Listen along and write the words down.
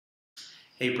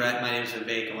Hey Brett, my name is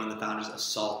Vivek. I'm one of the founders of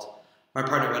Salt. My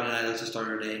partner Ren and I like to start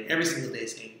our day every single day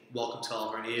saying, welcome to all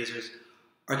of our new users.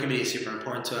 Our community is super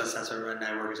important to us. That's why Ren and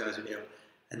I work as hard as we do.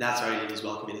 And that's why we do these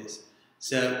welcome videos.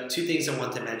 So two things I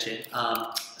want to mention.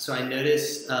 So I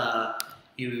noticed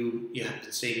you have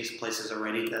been saving some places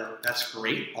already. That's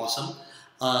great, awesome.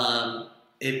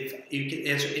 If you can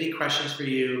answer any questions for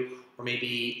you, or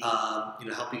maybe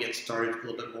help you get started a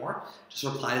little bit more, just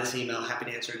reply to this email. Happy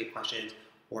to answer any questions,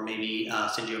 or maybe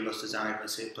send you a most desired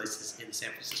places in the San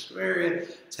Francisco area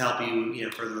to help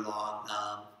you, further along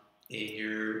in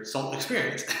your Salt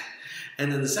experience.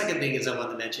 And then the second thing is I want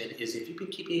to mention is if you've been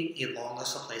keeping a long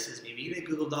list of places, maybe in a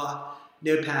Google Doc,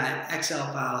 Notepad, Excel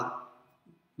file,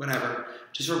 whatever,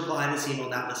 just reply to this email,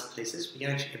 that list of places. We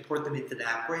can actually import them into the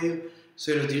app for you,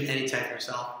 so you don't do any type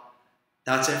yourself.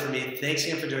 That's it for me. Thanks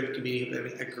again for joining the community. Hope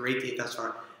you're having a great day thus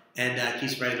far, and keep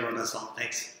spreading the word about Salt.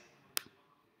 Thanks.